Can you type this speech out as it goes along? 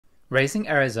Raising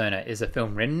Arizona is a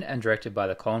film written and directed by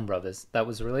the Coen brothers that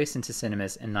was released into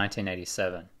cinemas in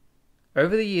 1987.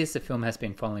 Over the years, the film has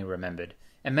been fondly remembered,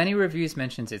 and many reviews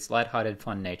mention its light-hearted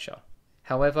fun nature.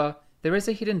 However, there is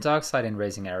a hidden dark side in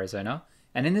Raising Arizona,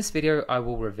 and in this video I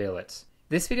will reveal it.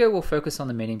 This video will focus on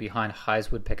the meaning behind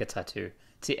Hi's woodpecker tattoo,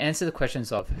 to answer the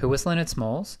questions of who was Leonard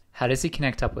Smalls, how does he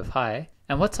connect up with Hi,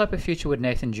 and what type of future would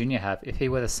Nathan Jr. have if he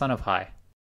were the son of Hi.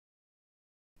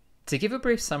 To give a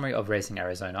brief summary of Raising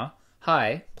Arizona,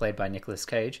 Hi, played by Nicolas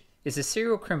Cage, is a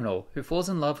serial criminal who falls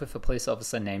in love with a police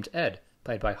officer named Ed,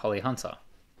 played by Holly Hunter.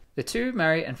 The two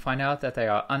marry and find out that they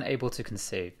are unable to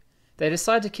conceive. They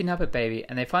decide to kidnap a baby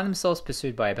and they find themselves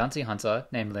pursued by a bounty hunter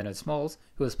named Leonard Smalls,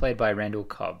 who was played by Randall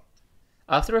Cobb.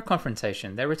 After a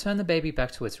confrontation, they return the baby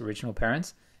back to its original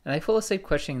parents and they fall asleep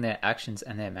questioning their actions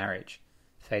and their marriage.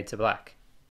 Fade to black.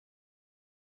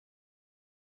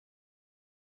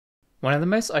 One of the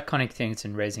most iconic things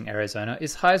in Raising Arizona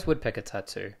is Hi's woodpecker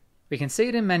tattoo. We can see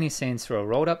it in many scenes through a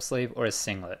rolled up sleeve or a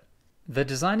singlet. The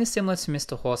design is similar to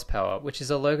Mr. Horsepower, which is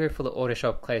a logo for the auto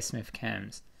shop Clay Smith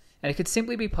cams, and it could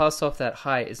simply be passed off that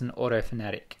Hi is an auto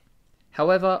fanatic.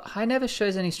 However, Hi never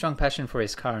shows any strong passion for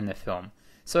his car in the film,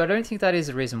 so I don't think that is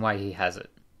the reason why he has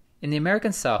it. In the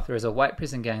American South, there is a white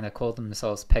prison gang that call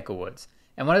themselves Peckerwoods,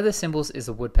 and one of the symbols is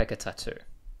a woodpecker tattoo.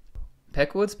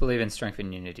 Peckerwoods believe in strength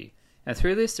and unity, and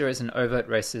through this there is an overt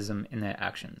racism in their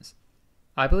actions.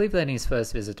 I believe that in his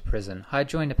first visit to prison, Hi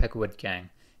joined the Peckerwood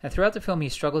gang, and throughout the film he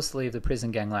struggles to leave the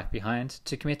prison gang life behind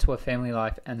to commit to a family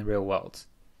life and the real world.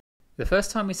 The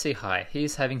first time we see Hi, he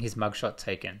is having his mugshot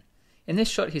taken. In this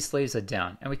shot his sleeves are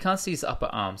down, and we can't see his upper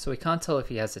arm, so we can't tell if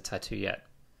he has a tattoo yet.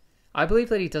 I believe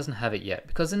that he doesn't have it yet,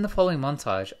 because in the following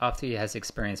montage, after he has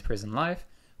experienced prison life,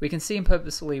 we can see him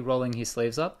purposefully rolling his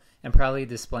sleeves up and proudly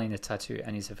displaying the tattoo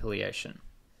and his affiliation.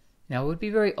 Now it would be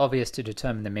very obvious to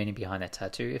determine the meaning behind that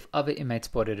tattoo if other inmates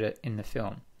spotted it in the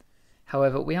film.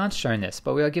 However, we aren't shown this,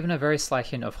 but we are given a very slight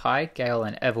hint of Hi, Gale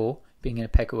and Evil being in a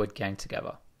Peckerwood gang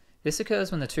together. This occurs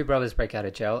when the two brothers break out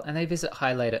of jail and they visit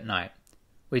Hi late at night.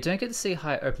 We don't get to see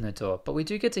Hi open the door, but we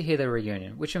do get to hear their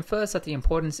reunion, which infers that the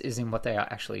importance is in what they are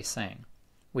actually saying.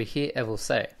 We hear Evil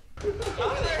say, The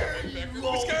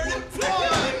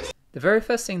very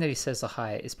first thing that he says to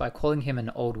Hi is by calling him an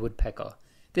old woodpecker.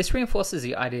 This reinforces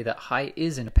the idea that Hi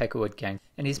is in a Peckerwood gang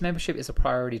and his membership is a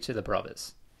priority to the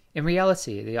brothers. In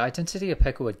reality, the identity of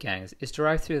Peckerwood gangs is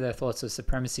derived through their thoughts of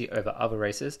supremacy over other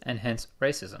races and hence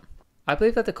racism. I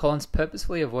believe that the Coens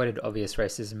purposefully avoided obvious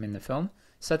racism in the film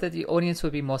so that the audience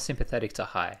would be more sympathetic to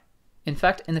Hi. In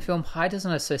fact, in the film Hi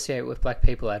doesn't associate with black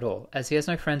people at all, as he has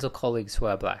no friends or colleagues who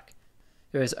are black.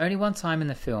 There is only one time in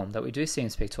the film that we do see him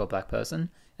speak to a black person,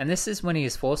 and this is when he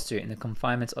is forced to in the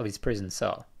confinement of his prison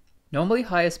cell. Normally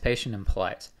Hi is patient and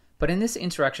polite, but in this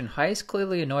interaction Hi is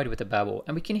clearly annoyed with the babble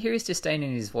and we can hear his disdain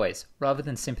in his voice, rather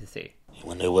than sympathy.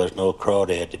 When there was no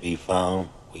crawdad to be found,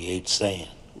 we ate sand.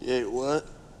 You ate what?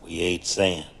 We ate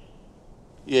sand.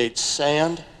 You ate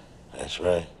sand? That's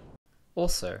right.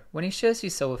 Also, when he shares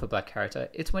his cell with a black character,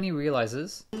 it's when he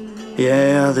realizes,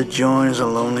 Yeah, the joint is a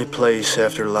lonely place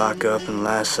after lockup and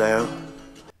last out.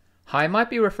 Hi might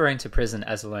be referring to prison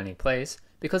as a lonely place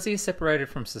because he is separated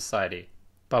from society.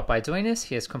 But by doing this,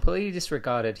 he has completely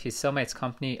disregarded his cellmate's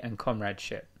company and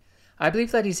comradeship. I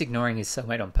believe that he's ignoring his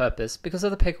cellmate on purpose because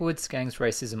of the Peckerwoods gang's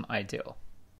racism ideal.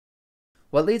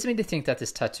 What leads me to think that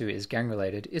this tattoo is gang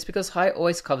related is because Hi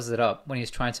always covers it up when he's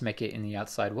trying to make it in the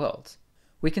outside world.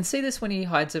 We can see this when he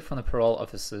hides it from the parole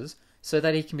officers so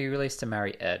that he can be released to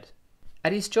marry Ed.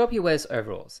 At his job he wears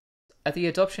overalls. At the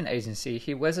adoption agency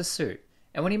he wears a suit,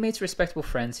 and when he meets respectable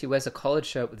friends he wears a collared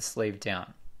shirt with the sleeve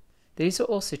down. These are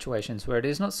all situations where it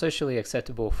is not socially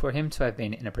acceptable for him to have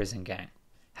been in a prison gang.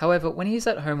 However, when he is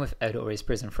at home with Ed or his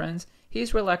prison friends, he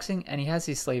is relaxing and he has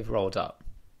his sleeve rolled up.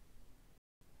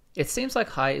 It seems like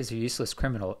Hi is a useless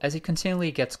criminal as he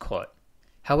continually gets caught.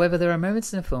 However, there are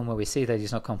moments in the film where we see that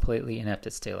he's not completely inept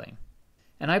at stealing.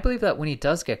 And I believe that when he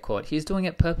does get caught, he is doing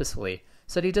it purposefully,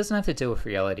 so that he doesn't have to deal with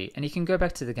reality and he can go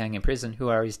back to the gang in prison who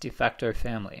are his de facto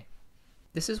family.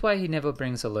 This is why he never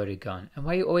brings a loaded gun, and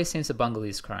why he always seems to bungle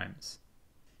his crimes.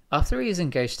 After he is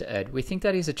engaged to Ed, we think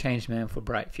that he's a changed man for a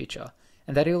bright future,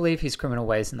 and that he'll leave his criminal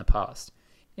ways in the past.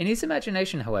 In his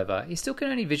imagination, however, he still can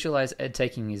only visualize Ed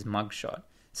taking his mugshot,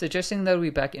 suggesting that he'll be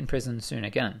back in prison soon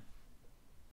again.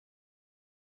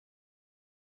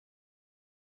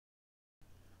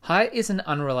 Hi is an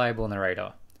unreliable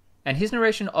narrator, and his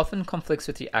narration often conflicts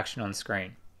with the action on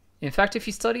screen. In fact, if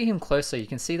you study him closer, you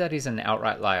can see that he's an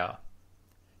outright liar.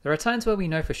 There are times where we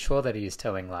know for sure that he is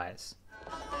telling lies.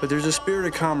 But there's a spirit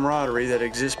of camaraderie that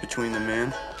exists between the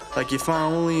men, like you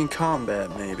find only in combat,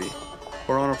 maybe.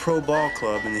 or on a pro ball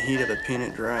club in the heat of a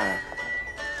peanut drive.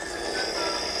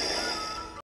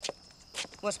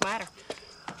 What's the matter?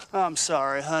 I'm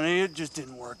sorry, honey. It just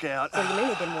didn't work out. What do you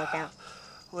mean it didn't work out?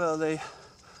 Well, they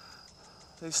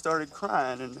started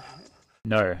crying and...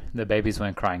 No, the babies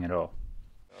weren't crying at all.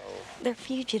 They're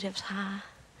fugitives, Hi.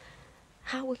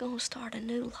 How are we gonna start a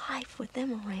new life with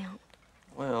them around?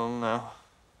 Well, now,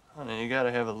 honey, you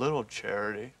gotta have a little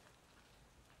charity.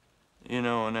 You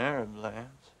know, in Arab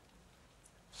lands,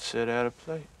 sit out a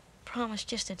plate. Promise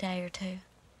just a day or two.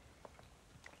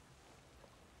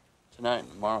 Tonight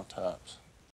and tomorrow tops.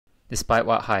 Despite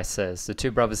what Hi says, the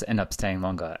two brothers end up staying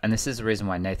longer, and this is the reason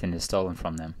why Nathan is stolen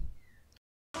from them.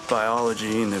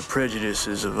 Biology and the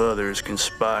prejudices of others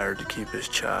conspired to keep us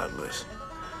childless.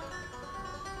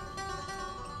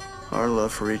 Our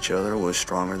love for each other was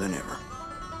stronger than ever.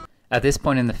 At this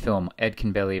point in the film, Ed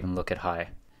can barely even look at Hi.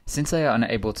 Since they are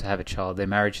unable to have a child, their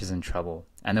marriage is in trouble,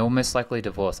 and they will most likely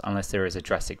divorce unless there is a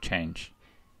drastic change.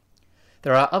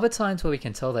 There are other times where we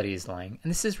can tell that he is lying, and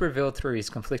this is revealed through his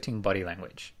conflicting body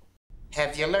language.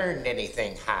 Have you learned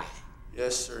anything, Hi?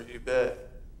 Yes, sir, you bet.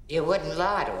 You wouldn't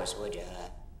lie to us, would you, Hi?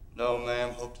 No,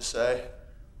 ma'am, hope to say.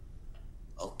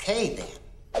 Okay,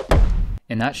 then.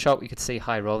 In that shot, we could see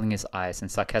Hi rolling his eyes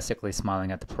and sarcastically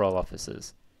smiling at the parole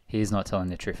officers. He is not telling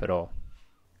the truth at all.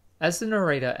 As the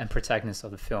narrator and protagonist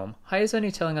of the film, Hi is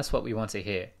only telling us what we want to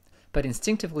hear, but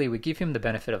instinctively we give him the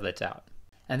benefit of the doubt.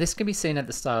 And this can be seen at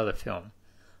the start of the film.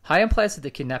 Hi implies that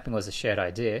the kidnapping was a shared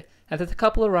idea, and that the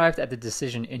couple arrived at the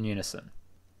decision in unison.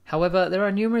 However, there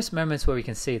are numerous moments where we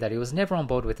can see that he was never on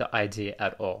board with the idea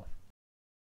at all.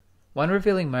 One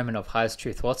revealing moment of Hi's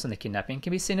true thoughts on the kidnapping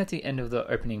can be seen at the end of the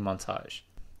opening montage.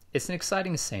 It's an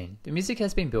exciting scene, the music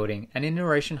has been building, and in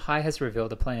narration Hi has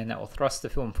revealed a plan that will thrust the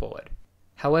film forward.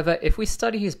 However, if we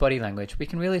study his body language, we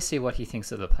can really see what he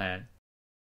thinks of the plan.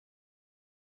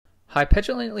 Hi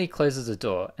petulantly closes the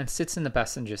door and sits in the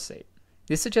passenger seat.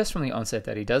 This suggests from the onset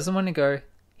that he doesn't want to go,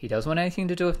 he doesn't want anything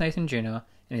to do with Nathan Jr.,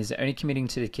 and is only committing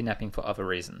to the kidnapping for other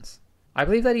reasons. I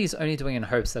believe that he is only doing it in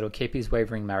hopes that it will keep his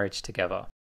wavering marriage together.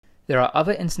 There are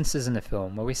other instances in the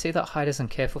film where we see that Hi doesn't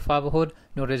care for fatherhood,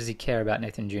 nor does he care about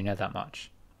Nathan Jr. that much.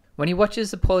 When he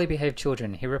watches the poorly behaved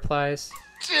children, he replies,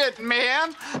 Shit,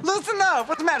 man! Loosen up!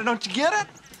 What's the matter? Don't you get it?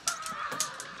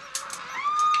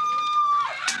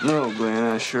 No, Glenn,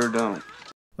 I sure don't.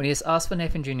 when he is asked for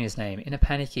Nathan Jr.'s name, in a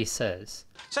panic he says,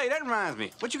 Say, that reminds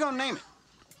me. What you gonna name it?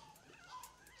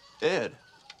 Ed.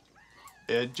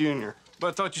 Ed Jr. But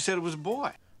I thought you said it was a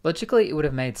boy. Logically, it would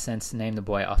have made sense to name the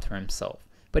boy after himself,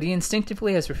 but he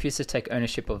instinctively has refused to take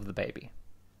ownership of the baby.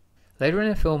 Later in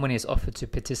the film, when he is offered to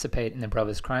participate in the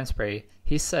brothers' crime spree,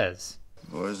 he says,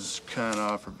 Boys, it's a kind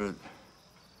offer, but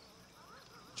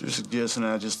just guessing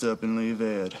I'd just up and leave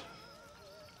Ed.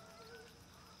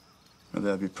 Well,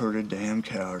 that'd be pretty damn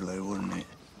cowardly, wouldn't it?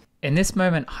 In this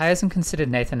moment, Hi hasn't considered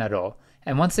Nathan at all,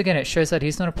 and once again it shows that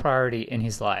he's not a priority in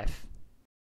his life.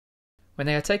 When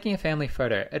they are taking a family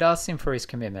photo, it asks him for his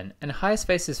commitment, and Hi's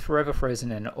face is forever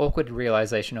frozen in an awkward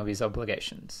realization of his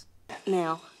obligations.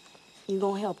 Now, you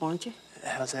gonna help, aren't you?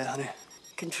 How's that, honey?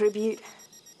 Contribute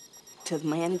to the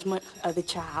management of the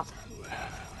child.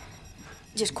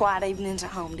 Just quiet evenings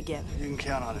at home together. You can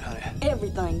count on it, honey.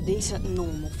 Everything decent and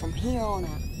normal from here on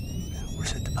out.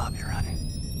 Where's the Bob here, honey?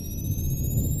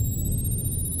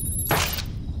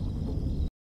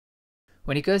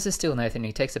 When he goes to steal Nathan,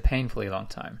 he takes a painfully long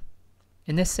time.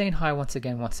 In this scene, Hi once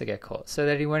again wants to get caught, so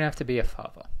that he won't have to be a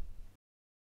father.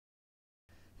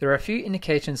 There are a few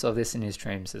indications of this in his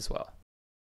dreams as well.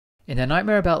 In The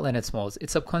Nightmare About Leonard Smalls,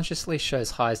 it subconsciously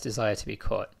shows Hi's desire to be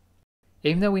caught.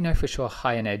 Even though we know for sure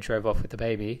Hi and Ed drove off with the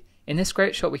baby, in this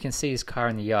great shot we can see his car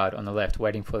in the yard on the left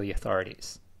waiting for the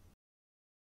authorities.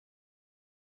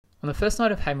 On the first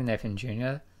night of having Nathan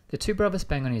Jr., the two brothers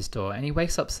bang on his door and he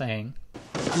wakes up saying,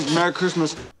 Merry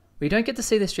Christmas. We don't get to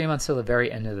see this dream until the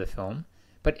very end of the film,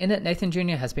 but in it Nathan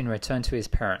Jr. has been returned to his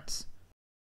parents.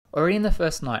 Already in the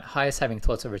first night, Hi is having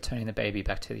thoughts of returning the baby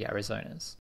back to the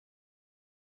Arizonas.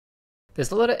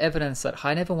 There's a lot of evidence that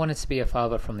Hi never wanted to be a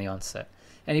father from the onset,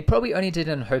 and he probably only did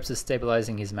it in hopes of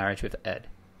stabilizing his marriage with Ed.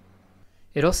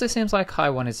 It also seems like Hi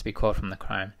wanted to be caught from the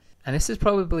crime, and this is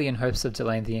probably in hopes of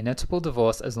delaying the inevitable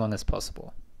divorce as long as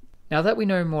possible. Now that we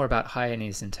know more about Hi and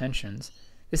his intentions,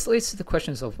 this leads to the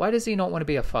questions of why does he not want to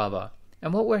be a father,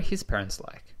 and what were his parents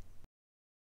like?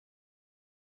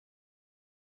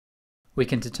 We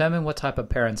can determine what type of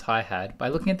parents Hi had by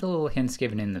looking at the little hints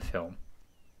given in the film.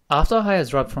 After Hi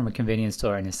is robbed from a convenience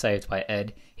store and is saved by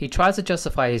Ed, he tries to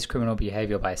justify his criminal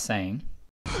behavior by saying,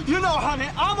 You know, honey,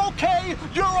 I'm okay,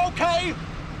 you're okay.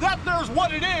 That there's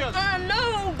what it is. I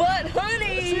know, but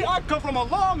honey. See, I come from a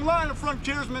long line of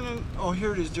frontiersmen and... Oh,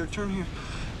 here it is, dear. Turn here.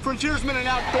 Frontiersmen and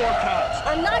outdoor cops.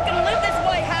 I'm not gonna live this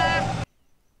way, Hi.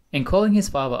 In calling his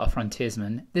father a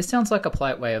frontiersman, this sounds like a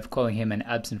polite way of calling him an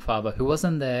absent father who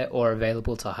wasn't there or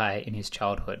available to Hi in his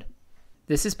childhood.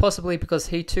 This is possibly because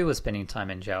he too was spending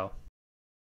time in jail.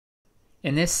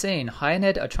 In this scene, Hi and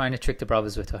Ed are trying to trick the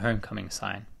brothers with a homecoming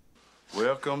sign.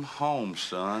 Welcome home,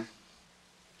 son.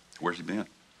 Where's he been?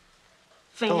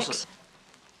 Phoenix.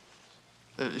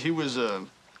 He was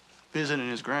visiting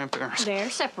his grandparents. They're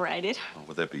separated. Oh,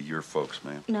 would that be your folks,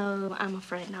 ma'am? No, I'm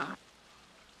afraid not.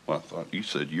 Well, I thought you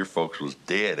said your folks was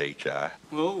dead, H.I.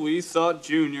 Well, we thought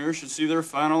Junior should see their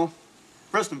final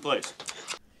resting place.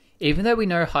 Even though we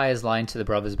know Hi is lying to the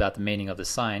brothers about the meaning of the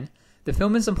sign, the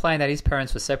film is implying that his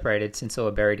parents were separated since they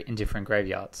were buried in different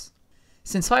graveyards.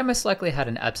 Since Hi most likely had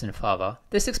an absent father,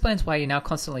 this explains why he now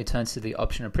constantly turns to the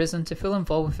option of prison to feel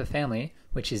involved with a family,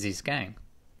 which is his gang.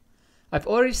 I've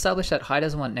already established that Hi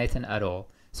doesn't want Nathan at all,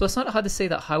 so it's not hard to see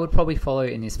that Hi would probably follow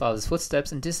in his father's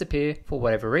footsteps and disappear for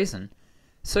whatever reason,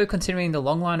 so continuing the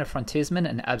long line of frontiersmen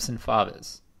and absent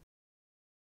fathers.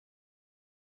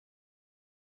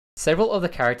 Several of the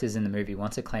characters in the movie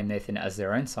want to claim Nathan as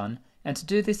their own son, and to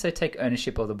do this they take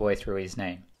ownership of the boy through his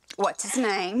name. What's his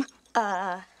name?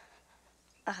 Hi,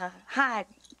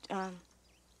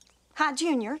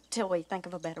 Junior, till we think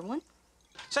of a better one.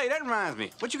 Say, that reminds me.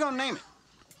 What you gonna name it?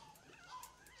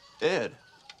 Ed.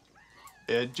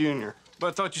 Ed Junior. But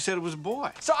I thought you said it was a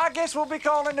boy. So I guess we'll be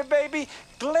calling the baby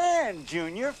Glenn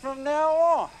Jr. from now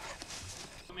on.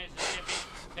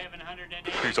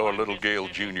 He's our little Gale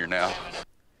Jr. now.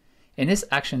 In this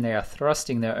action they are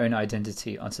thrusting their own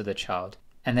identity onto the child,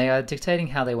 and they are dictating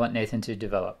how they want Nathan to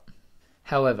develop.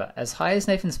 However, as Hi is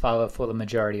Nathan's father for the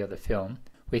majority of the film,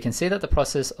 we can see that the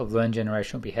process of learned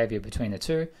generational behavior between the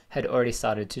two had already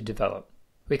started to develop.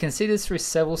 We can see this through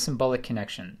several symbolic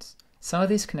connections. Some of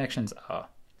these connections are: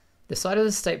 the site of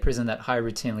the state prison that Hi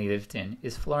routinely lived in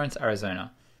is Florence,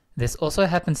 Arizona. This also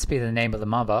happens to be the name of the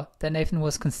mother that Nathan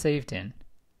was conceived in.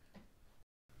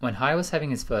 When Hi was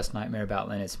having his first nightmare about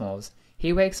Leonard Smalls,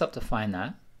 he wakes up to find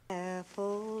that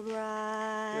Careful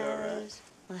rise.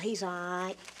 Well, he's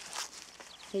alright.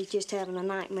 He's just having a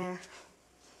nightmare.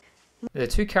 the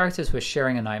two characters were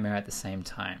sharing a nightmare at the same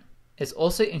time. It's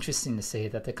also interesting to see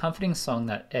that the comforting song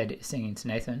that Ed is singing to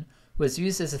Nathan was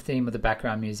used as a theme of the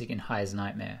background music in Hi's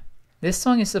nightmare. This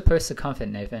song is supposed to comfort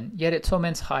Nathan, yet it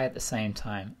torments Hi at the same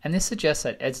time, and this suggests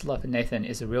that Ed's love for Nathan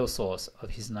is a real source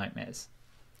of his nightmares.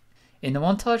 In the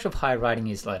montage of Hi writing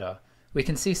his letter, we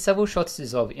can see several shots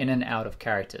dissolve in and out of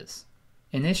characters.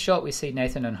 In this shot we see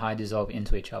Nathan and Hi dissolve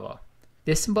into each other.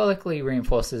 This symbolically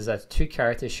reinforces that the two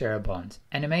characters share a bond,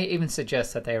 and it may even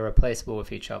suggest that they are replaceable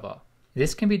with each other.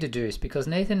 This can be deduced because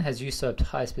Nathan has usurped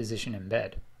Hi's position in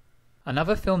bed.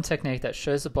 Another film technique that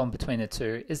shows the bond between the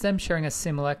two is them sharing a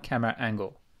similar camera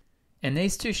angle. In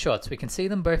these two shots we can see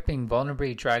them both being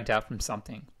vulnerably dragged out from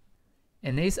something.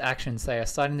 In these actions they are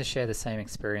starting to share the same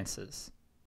experiences.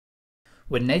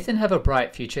 Would Nathan have a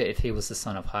bright future if he was the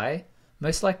son of Hi?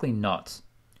 Most likely not.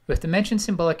 With the mentioned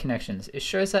symbolic connections, it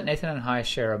shows that Nathan and Hi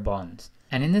share a bond,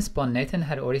 and in this bond Nathan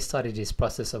had already started his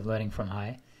process of learning from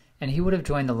Hi, and he would have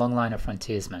joined the long line of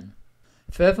frontiersmen.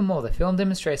 Furthermore, the film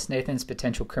demonstrates Nathan's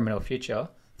potential criminal future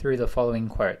through the following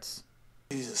quotes.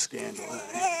 He's a scandal,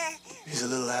 honey. He's a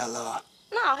little outlaw.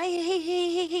 No,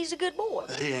 he's a good boy.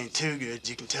 But he ain't too good.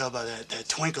 You can tell by that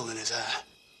twinkle in his eye.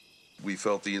 We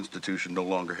felt the institution no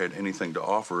longer had anything to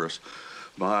offer us.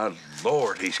 My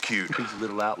Lord, he's cute. He's a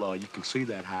little outlaw. You can see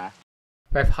that, Hi.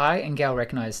 Both Hi and Gal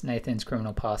recognize Nathan's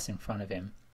criminal past in front of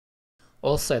him.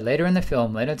 Also, later in the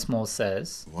film, Leonard Smalls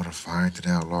says, "What a find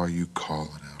an outlaw you call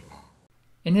an outlaw."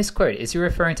 In this quote, is he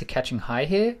referring to catching Hi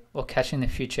here, or catching the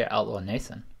future outlaw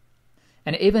Nathan?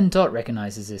 And even Dot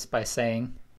recognizes this by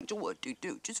saying, What do you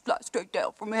do? Just fly straight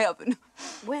down from heaven.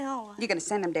 Well, You're going to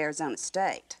send him to Arizona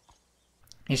State.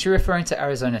 is she referring to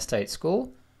Arizona State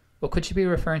School, or could she be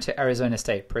referring to Arizona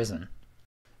State Prison?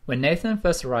 When Nathan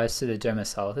first arrives to the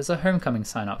domicile, there's a homecoming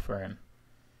sign up for him.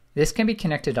 This can be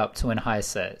connected up to when Hi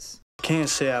says, Can't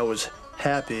say I was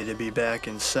happy to be back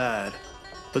inside,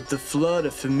 but the flood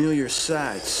of familiar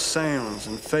sights, sounds,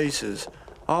 and faces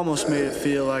almost made it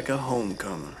feel like a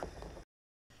homecoming.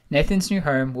 Nathan's new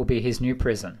home will be his new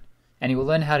prison, and he will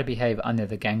learn how to behave under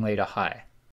the gang leader Hi.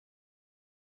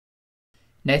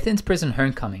 Nathan's prison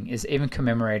homecoming is even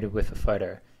commemorated with a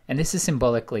photo, and this is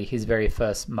symbolically his very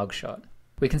first mugshot.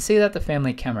 We can see that the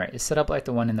family camera is set up like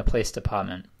the one in the police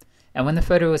department, and when the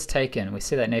photo was taken, we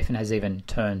see that Nathan has even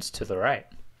turned to the right.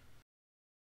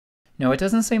 No, it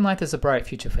doesn't seem like there's a bright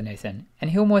future for Nathan,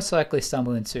 and he'll most likely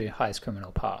stumble into High's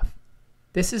criminal path.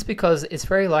 This is because it's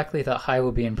very likely that High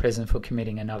will be in prison for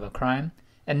committing another crime,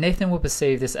 and Nathan will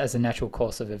perceive this as a natural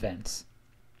course of events.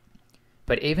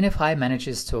 But even if High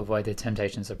manages to avoid the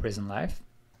temptations of prison life,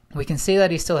 we can see that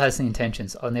he still has the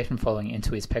intentions of Nathan falling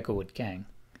into his Peckerwood gang.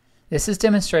 This is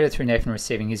demonstrated through Nathan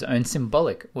receiving his own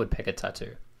symbolic woodpecker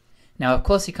tattoo. Now, of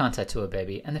course he can't tattoo a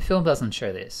baby, and the film doesn't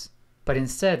show this, but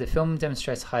instead the film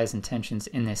demonstrates High's intentions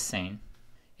in this scene.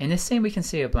 In this scene we can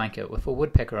see a blanket with a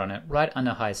woodpecker on it right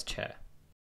under High's chair.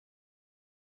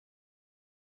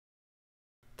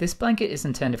 This blanket is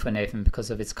intended for Nathan because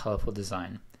of its colourful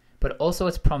design, but also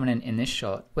it's prominent in this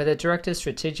shot where the director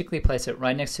strategically placed it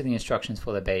right next to the instructions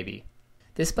for the baby.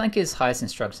 This blanket is High's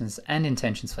instructions and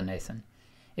intentions for Nathan.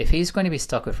 If he's going to be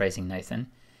stuck with raising Nathan,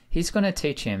 he's going to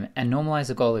teach him and normalise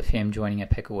the goal of him joining a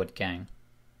Peckerwood gang.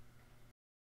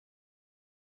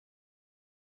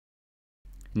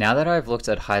 Now that I've looked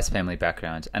at High's family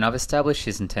background and I've established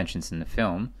his intentions in the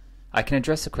film, I can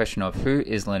address the question of who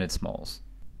is Leonard Smalls.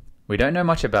 We don't know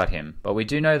much about him, but we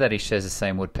do know that he shares the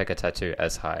same woodpecker tattoo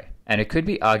as High, and it could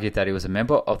be argued that he was a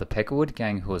member of the Peckerwood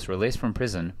gang who was released from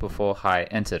prison before High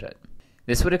entered it.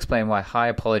 This would explain why High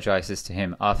apologizes to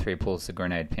him after he pulls the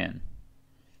grenade pin.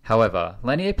 However,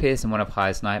 Lenny appears in one of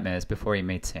High's nightmares before he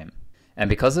meets him, and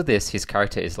because of this his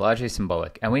character is largely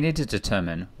symbolic and we need to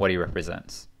determine what he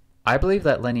represents. I believe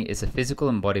that Lenny is a physical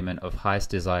embodiment of High's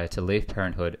desire to leave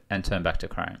parenthood and turn back to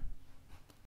crime.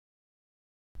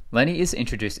 Lenny is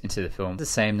introduced into the film the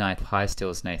same night High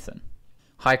steals Nathan.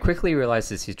 High quickly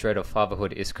realizes his dread of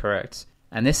fatherhood is correct,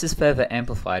 and this is further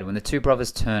amplified when the two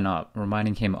brothers turn up,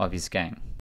 reminding him of his gang.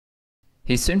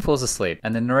 He soon falls asleep,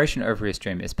 and the narration over his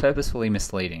dream is purposefully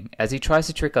misleading, as he tries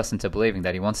to trick us into believing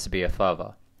that he wants to be a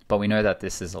father, but we know that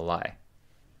this is a lie.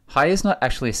 High is not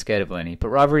actually scared of Lenny, but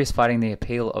rather is fighting the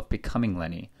appeal of becoming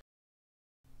Lenny.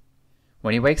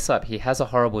 When he wakes up, he has a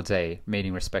horrible day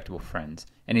meeting respectable friends,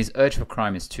 and his urge for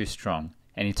crime is too strong,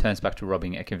 and he turns back to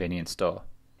robbing a convenience store.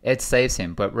 Ed saves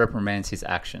him, but reprimands his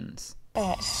actions.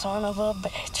 That son of a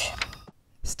bitch.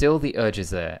 Still, the urge is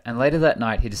there, and later that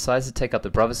night he decides to take up the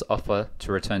brothers' offer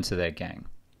to return to their gang.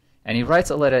 And he writes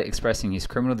a letter expressing his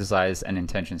criminal desires and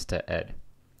intentions to Ed.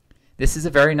 This is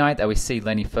the very night that we see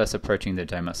Lenny first approaching the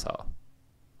domicile.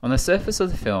 On the surface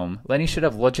of the film, Lenny should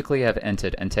have logically have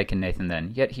entered and taken Nathan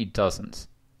then, yet he doesn't.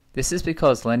 This is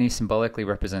because Lenny symbolically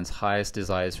represents High's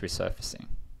desires resurfacing.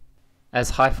 As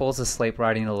High falls asleep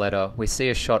writing the letter, we see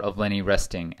a shot of Lenny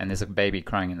resting and there's a baby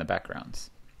crying in the background.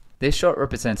 This shot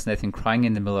represents Nathan crying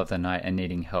in the middle of the night and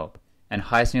needing help, and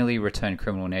High's newly returned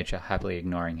criminal nature happily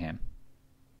ignoring him.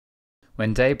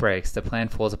 When day breaks, the plan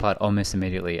falls apart almost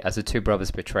immediately as the two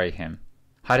brothers betray him.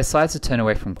 High decides to turn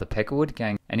away from the Peckerwood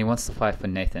gang and he wants to fight for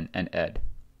Nathan and Ed.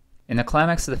 In the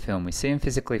climax of the film, we see him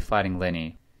physically fighting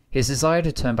Lenny. His desire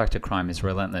to turn back to crime is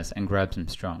relentless and grabs him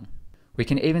strong. We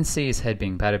can even see his head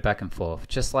being battered back and forth,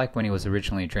 just like when he was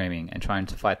originally dreaming and trying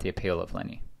to fight the appeal of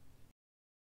Lenny.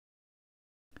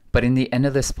 But in the end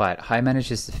of this fight, High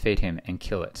manages to defeat him and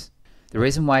kill it. The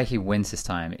reason why he wins this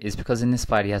time is because in this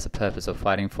fight he has a purpose of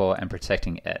fighting for and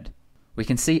protecting Ed. We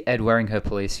can see Ed wearing her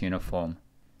police uniform.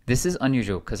 This is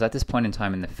unusual because at this point in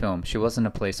time in the film she wasn't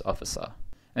a police officer.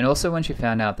 And also when she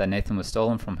found out that Nathan was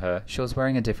stolen from her, she was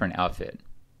wearing a different outfit.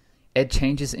 Ed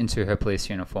changes into her police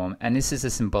uniform, and this is a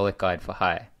symbolic guide for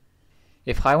High.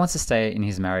 If High wants to stay in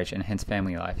his marriage and hence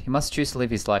family life, he must choose to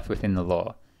live his life within the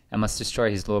law, and must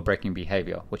destroy his law-breaking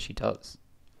behaviour, which he does.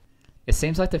 It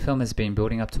seems like the film has been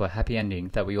building up to a happy ending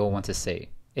that we all want to see.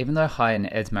 Even though High and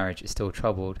Ed's marriage is still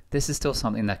troubled, this is still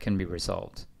something that can be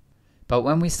resolved. But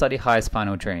when we study High's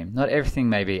final dream, not everything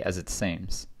may be as it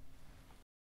seems.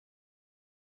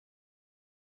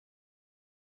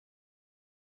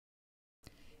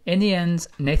 In the end,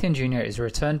 Nathan Jr. is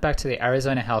returned back to the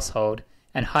Arizona household,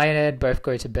 and High and Ed both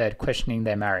go to bed questioning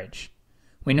their marriage.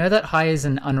 We know that High is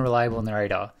an unreliable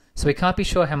narrator, so we can't be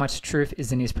sure how much truth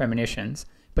is in his premonitions,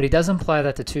 but he does imply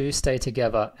that the two stay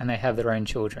together and they have their own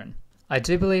children. I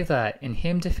do believe that, in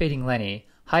him defeating Lenny,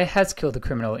 High has killed the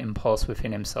criminal impulse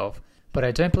within himself, but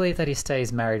I don't believe that he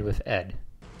stays married with Ed.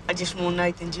 I just want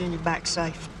Nathan Jr. back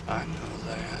safe. I know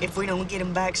that. If we don't get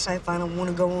him back safe, I don't want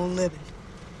to go on living.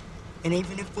 And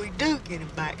even if we do get him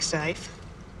back safe,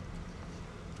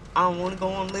 I don't want to go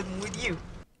on living with you.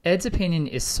 Ed's opinion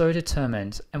is so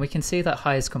determined, and we can see that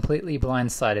High is completely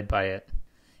blindsided by it.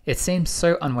 It seems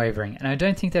so unwavering, and I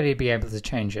don't think that he'd be able to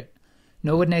change it.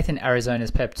 Nor would Nathan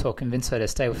Arizona's pep talk convince her to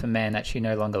stay with a man that she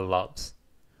no longer loves.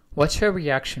 Watch her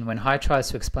reaction when High tries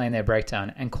to explain their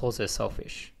breakdown and calls her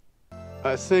selfish.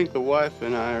 I think the wife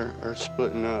and I are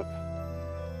splitting up.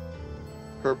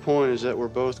 Her point is that we're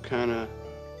both kind of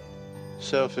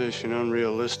selfish and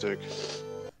unrealistic.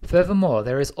 Furthermore,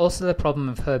 there is also the problem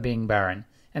of her being barren,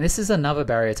 and this is another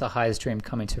barrier to Hai's dream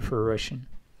coming to fruition.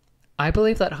 I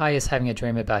believe that Hai is having a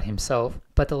dream about himself,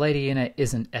 but the lady in it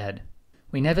isn't Ed.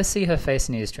 We never see her face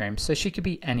in his dream, so she could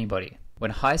be anybody. When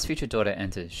Hai's future daughter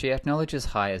enters, she acknowledges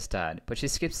Hai as dad, but she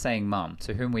skips saying mum,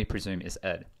 to whom we presume is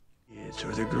Ed. Kids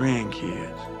or the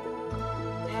grandkids.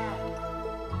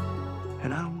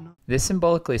 And I don't know. This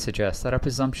symbolically suggests that our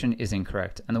presumption is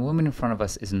incorrect, and the woman in front of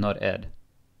us is not Ed.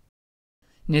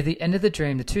 Near the end of the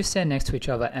dream, the two stand next to each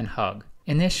other and hug.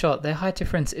 In this shot, their height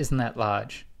difference isn't that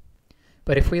large.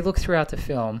 But if we look throughout the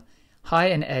film, Hai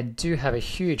and Ed do have a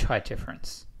huge height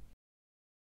difference.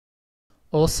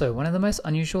 Also, one of the most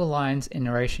unusual lines in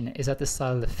narration is at the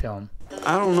start of the film.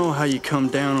 I don't know how you come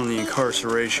down on the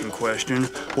incarceration question,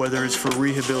 whether it's for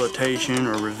rehabilitation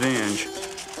or revenge,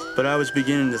 but I was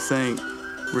beginning to think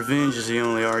revenge is the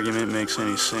only argument that makes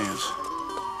any sense.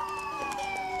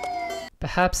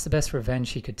 Perhaps the best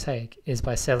revenge he could take is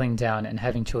by settling down and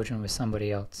having children with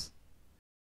somebody else.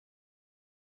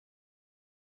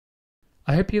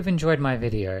 I hope you've enjoyed my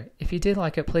video. If you did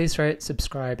like it, please rate,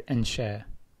 subscribe and share.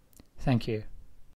 Thank you.